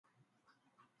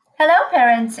Hello,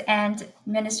 parents and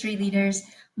ministry leaders.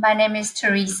 My name is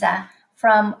Teresa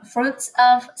from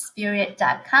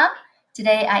fruitsofspirit.com.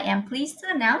 Today, I am pleased to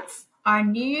announce our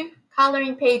new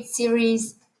coloring page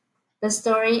series, The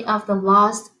Story of the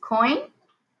Lost Coin.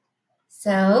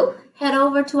 So, head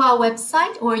over to our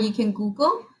website or you can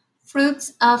Google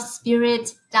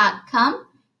fruitsofspirit.com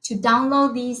to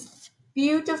download these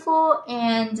beautiful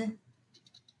and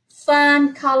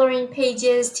fun coloring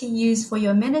pages to use for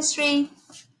your ministry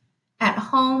at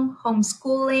home,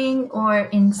 homeschooling, or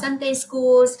in Sunday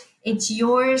schools. It's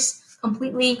yours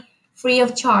completely free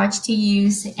of charge to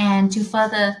use and to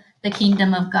further the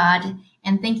kingdom of God.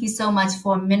 And thank you so much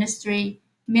for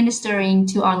ministering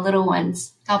to our little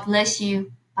ones. God bless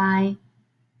you. Bye.